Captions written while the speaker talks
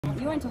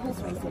you're into horse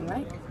racing,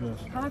 right? Yes.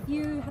 Have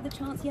you had the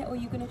chance yet, or are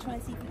you going to try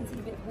and see if you can see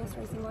a bit of horse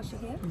racing whilst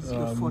you're here?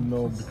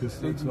 No,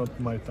 because it's not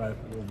my type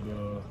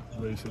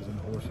of races and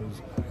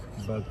horses.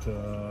 But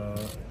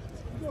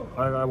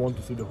I want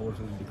to see the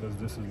horses because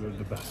this is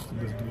the best.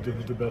 This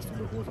is the best of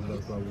the horses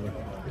are probably.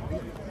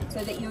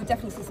 So that you'll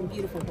definitely see some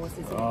beautiful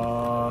horses here.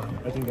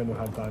 I think I don't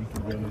have time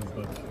to be honest,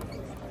 but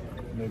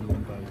maybe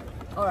one time.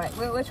 All right,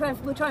 we'll try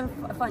and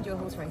find you a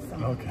horse race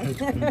somewhere. Okay,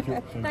 thank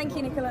you. Thank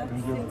you, Nikola.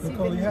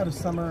 Nikola, you had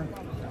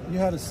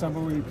a summer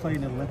where you played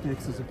in the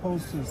Olympics as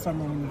opposed to a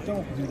summer when you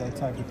don't do that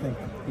type of thing.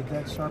 Did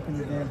that sharpen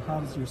your game?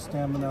 How does your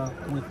stamina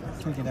with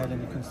taking that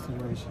into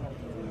consideration?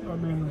 I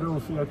mean,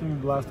 we'll see. I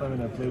think the last time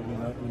when I played with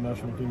the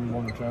national team, we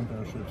won the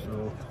championship,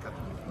 so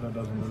that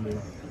doesn't really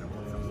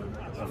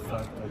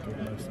affect, I think,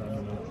 my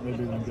stamina.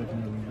 Maybe we'll get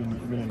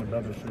in a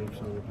better shape,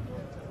 so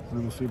we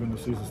will see when the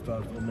season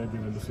starts, or maybe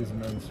when the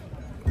season ends.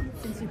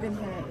 Since you've been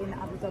here in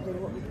Abu Dhabi,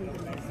 what would be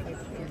the next thing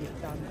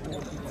you've done?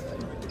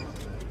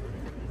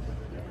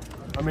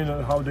 I mean,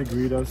 how they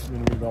greet us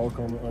when we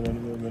welcome,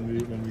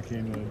 when we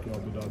came to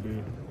Abu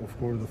Dhabi. Of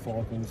course, the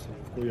Falcons.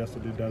 Of course,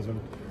 yesterday desert.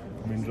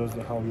 I mean, just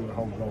how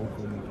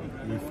welcome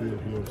we feel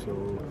here. So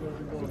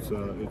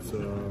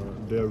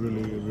they're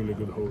really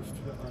good host.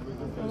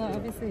 Well,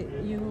 obviously,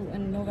 you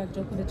and Novak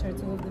Djokovic are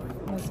two of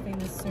the most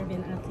famous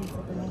Serbian athletes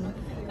at the moment.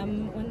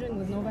 I'm wondering,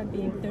 with Novak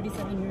being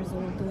 37 years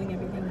old, doing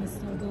everything he's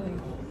still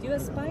doing, do you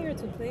aspire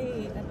to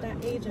play at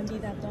that age and be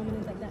that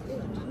dominant at that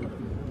age?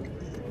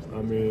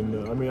 I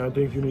mean, I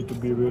think you need to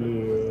be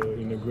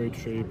really in a great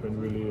shape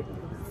and really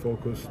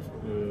focused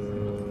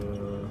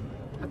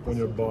on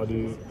your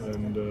body,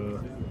 and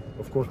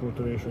of course,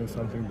 motivation is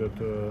something that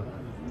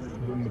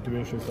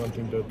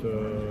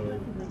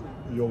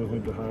you always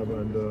need to have,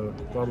 and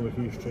probably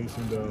he's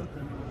chasing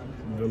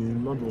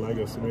not the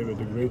legacy, maybe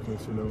the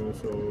greatness, you know.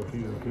 So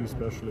he's a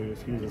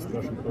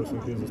special person,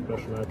 he's a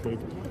special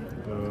athlete.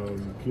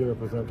 He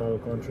represents our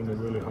country in a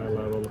really high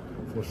level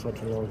for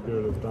such a long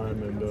period of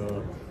time, and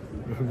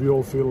we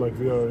all feel like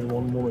we are in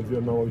one moment we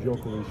are now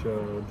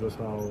Jokic, just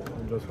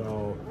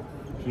how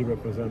he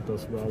represents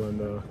us well,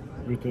 and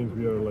we think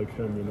we are like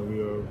him. You know,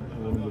 we are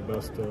one of the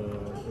best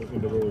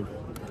in the world.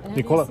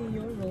 And how do you see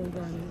your role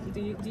then?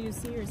 Do you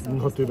see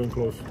yourself? Not even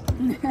close.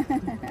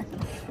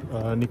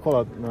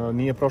 Nikola,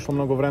 nije prošlo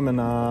mnogo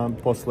vremena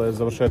posle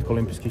završetka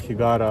olimpijskih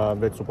igara,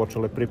 već su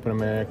počele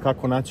pripreme.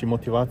 Kako naći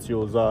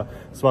motivaciju za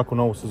svaku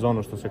novu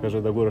sezonu, što se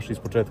kaže, da guraš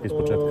ispočetka?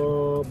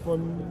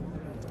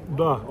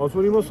 Da,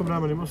 imao sam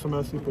vremena, imao sam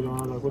mjesec i po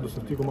dana, tako da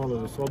sam stigao malo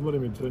da se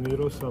odmorim i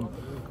trenirao sam,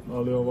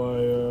 ali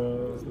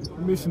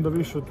mislim da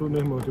više tu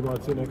nema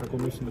motivacije, nekako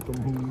mislim da to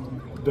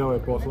deo je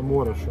posla,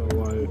 moraš,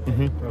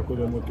 tako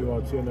da je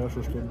motivacija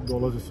nešto što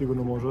dolazi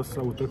sigurno možda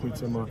sa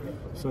utakmicama,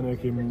 sa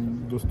nekim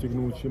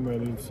dostignućima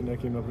ili sa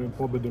nekim, na primjer,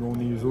 pobedama u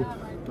nizu,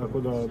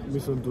 tako da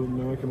mislim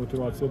da neke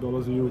motivacije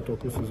dolazi i u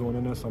toku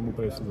sezone, ne samo u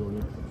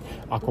presezoni.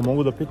 Ako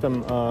mogu da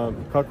pitam,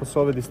 kako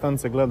sa ove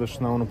distance gledaš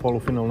na onu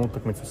polufinalnu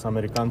utakmicu sa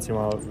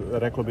Amerikancima?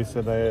 Reklo bi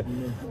se da je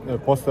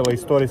postojala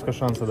istorijska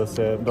šansa da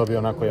se dobije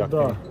onako jak tim.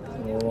 Da,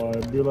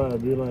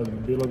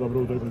 bila dobra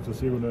utakmica,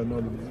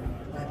 sigurno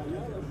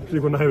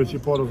najveći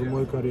poraz u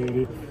mojoj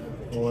karijeri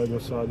do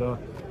sada.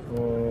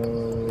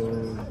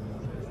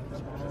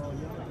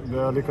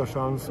 Velika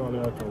šansa, ali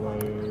eto,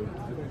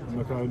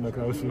 na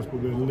kraju su nas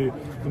pobjedili.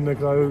 Na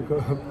kraju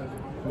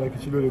neki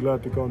će ljudi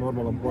gledati kao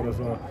normalan poraz,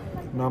 a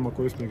nama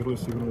koji smo igrali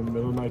sigurno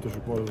jedan najteži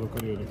poraz u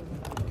karijeri.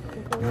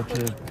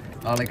 Znači,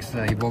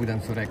 Aleksa i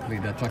Bogdan su rekli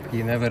da čak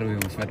i ne veruju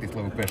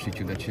Svetislavu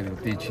Pešiću da će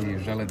otići,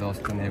 žele da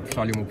ostane,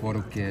 šalju mu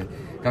poruke.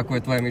 Kako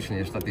je tvoje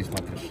mišljenje, šta ti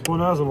smatraš? Pa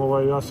ne znam,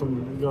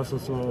 ja sam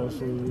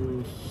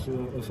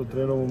sa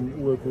trenerom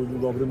uvek u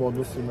dobrim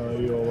odnosima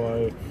i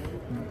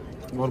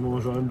normalno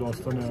želim da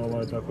ostane,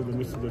 tako da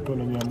mislim da je to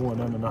na njemu, a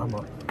ne na nama.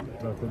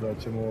 Tako da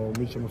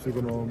mi ćemo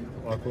sigurno,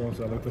 ako je on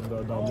selektor,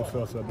 da damo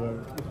sve sebe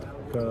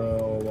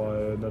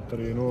na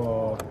terenu,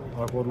 a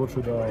ako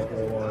odluči da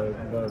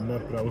ne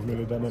preuzme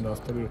ili da ne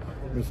nastavi,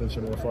 mislim da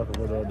ćemo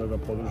svakako da ga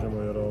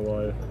podržimo, jer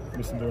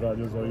mislim da je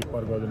uradio za ovih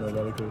par godina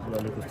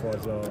veliku stvar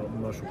za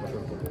našu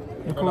košarku.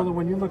 Nikola,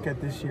 when you look at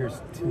this year's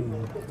team,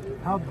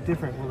 how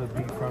different will it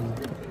be from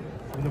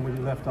when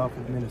you left off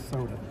with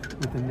Minnesota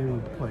with the new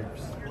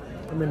players?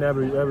 I mean,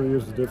 every year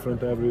is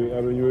different.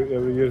 Every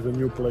year is a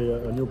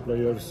new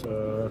players.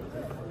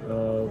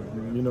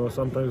 You know,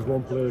 sometimes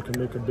one player can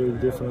make a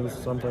big difference.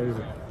 Sometimes,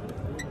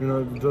 you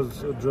know,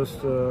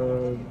 just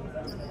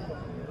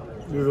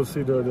you will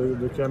see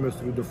the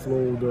chemistry, the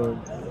flow,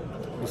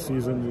 the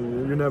season.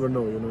 You never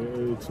know. You know,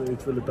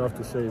 it's really tough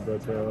to say.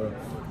 But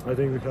I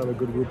think we have a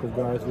good group of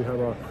guys. We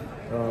have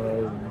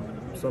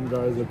some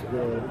guys that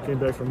came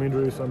back from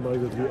injury, some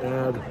guys that we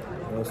add.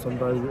 Some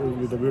guys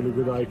with a really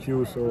good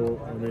IQ, so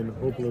I mean,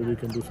 hopefully we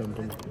can do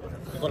something.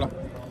 Nikola,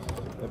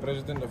 the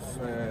president of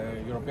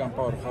European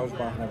Powerhouse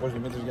Bank,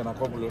 Dimitris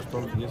Giannakopoulos,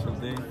 told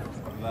yesterday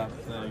that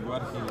you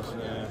are his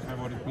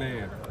favorite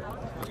player.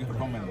 What do you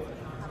comment?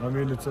 I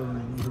mean,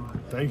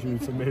 thank you.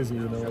 It's amazing.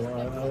 You know,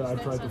 I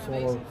try to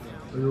follow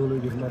the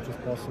EuroLeague as much as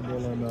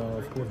possible, and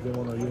of course they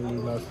won a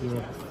EuroLeague last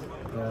year.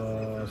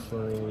 So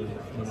you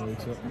know,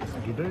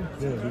 did they?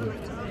 Yeah, did they?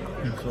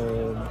 So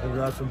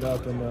congrats on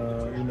that, and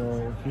you know,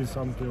 he's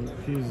somebody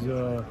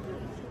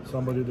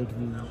that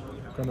will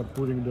kind of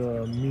putting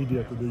the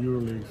media to the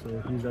EuroLeague. So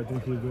I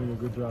think he's doing a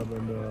good job,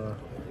 and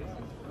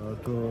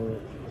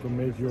to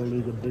make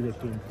EuroLeague a bigger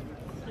team.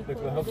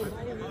 NIKOLA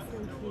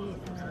recently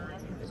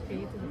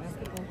created a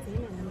basketball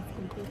team and is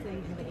competing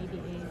in the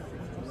ABA.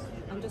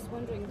 I'm just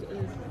wondering,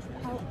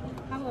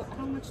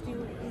 how much do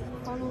you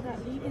follow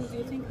that league, and do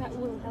you think that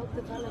will help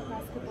develop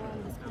basketball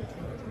in this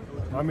country?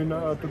 I mean,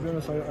 to be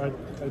honest, I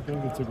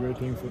think it's a great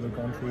thing for the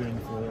country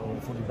and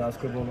for the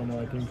basketball, and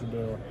I think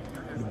the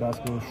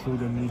basketball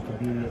should and need to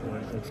be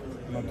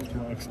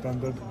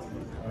extended.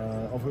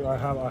 I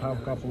have a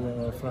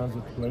couple of friends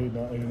that played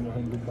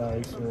in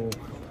Dubai, so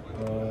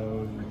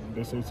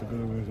they say it's a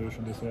good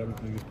organization. They say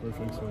everything is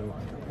perfect, so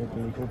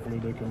hopefully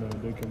they can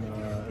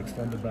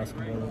extend the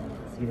basketball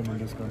even in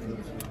this country.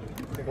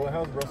 Well,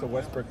 how's Russell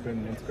Westbrook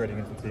been integrating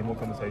into the team? What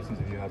conversations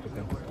have you had with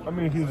him? I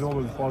mean, he's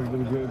always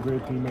positive,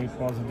 great teammate,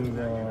 positive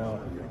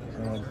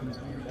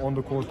on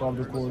the court, off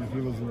the court.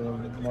 He was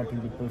nothing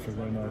but perfect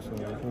right now, so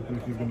hopefully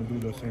he's going to do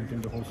the same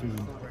thing the whole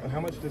season. And how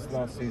much does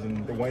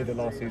the way the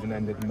last season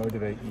ended,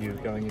 motivate you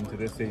going into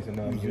this season,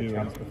 knowing you had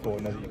chance before,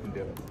 know that you can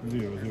do it?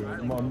 Zero.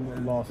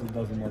 Losses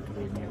doesn't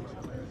motivate me.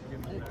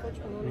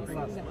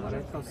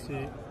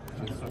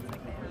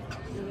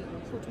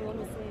 Coach Malone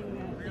was saying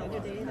the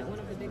other day that one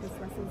of the biggest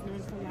lessons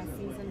learned from last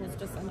season was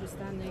just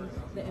understanding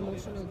the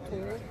emotional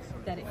toll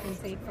that it can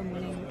take from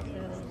winning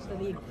the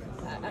league.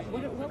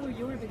 What were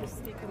your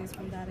biggest takeaways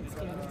from that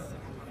experience?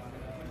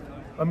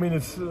 I mean,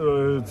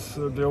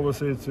 they always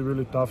say it's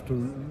really tough to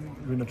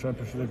win a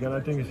championship again.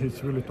 I think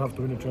it's really tough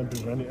to win a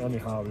championship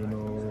anyhow, you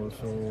know.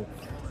 So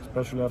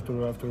especially after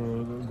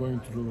going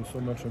through so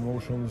much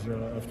emotions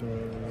after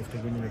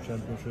winning a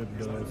championship,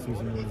 the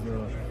season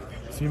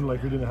seemed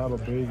like we didn't have a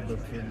break, but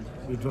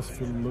it just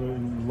felt a little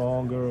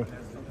longer,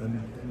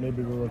 and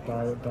maybe we were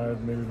tired,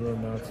 maybe we were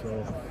not.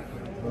 So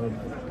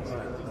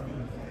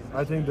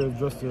I think that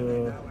just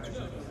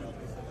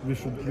we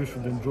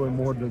should enjoy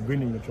more the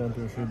winning the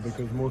championship,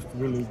 because most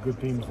really good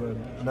teams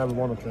never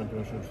won a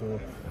championship. So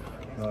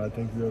I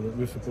think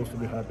we're supposed to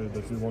be happy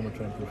that we won a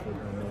championship,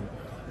 and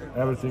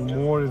everything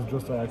more is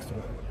just an extra.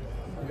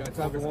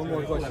 Rekao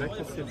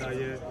si da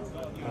je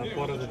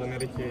poraz od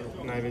Amerike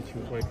najveći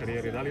u tvojoj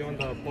karijeri. Da li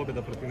onda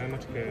pobjeda protiv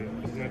Nemačke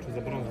u meču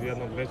za bronzu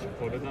jedna od većih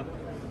pobjeda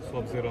s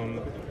obzirom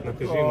na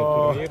težinu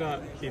turnira,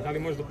 i da li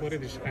možeš da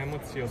porediš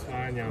emocije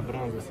osvajanja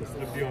bronze sa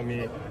Srbijom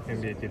i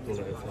NBA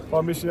titule?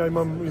 Pa mislim, ja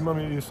imam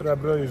i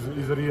srebra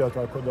iz Rija,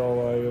 tako da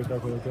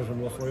kako da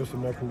kažem, osvojio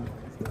sam neku,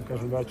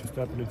 veću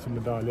stepenicu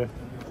medalje.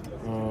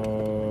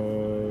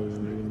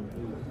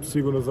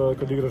 Sigurno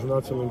kad igraš na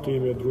nacionalnom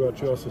timu je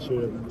drugačiji osjećaj,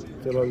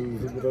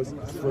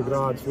 svoj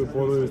grad, svoju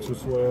porodicu,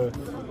 svoje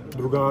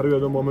drugare u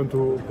jednom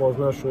momentu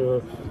poznaš,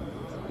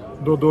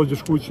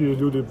 dođeš kući i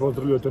ljudi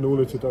pozdravljaju te na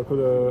ulici, tako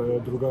da je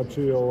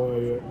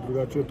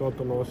drugačije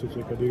totalno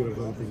osjećaj kad igraš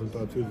na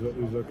reprezentaciji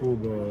i za klub.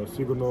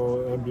 Sigurno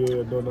NBA je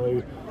jedno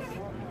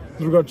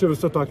drugačija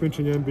vrsta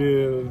takmičenja. NBA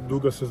je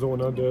duga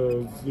sezona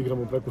gde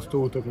igramo preko 100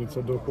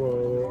 utakmica, dok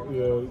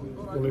je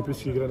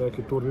olimpijski igra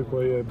neki turnir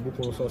koji je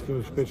bukvalno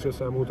sastavljen 5,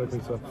 6, 7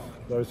 utakmica,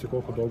 zavisi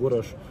koliko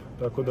doguraš,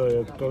 tako da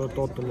je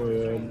totalno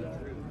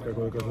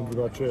kako da kažem,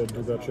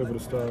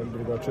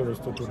 drugačija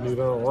vrsta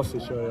turnira,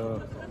 osjećaja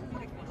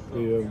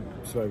i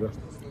svega.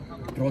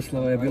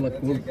 Proslava je bila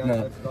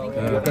kultna.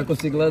 Kako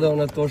si gledao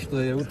na to što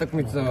je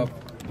utakmica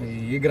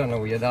i igrana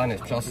u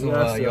 11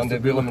 časova i onda je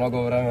bilo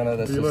mnogo vremena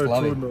da se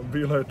slavi?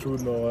 Bilo je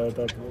čudno,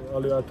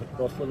 ali eto,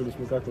 proslavili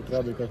smo kako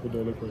treba i kako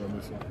doliko, ja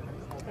mislim.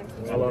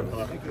 Hvala.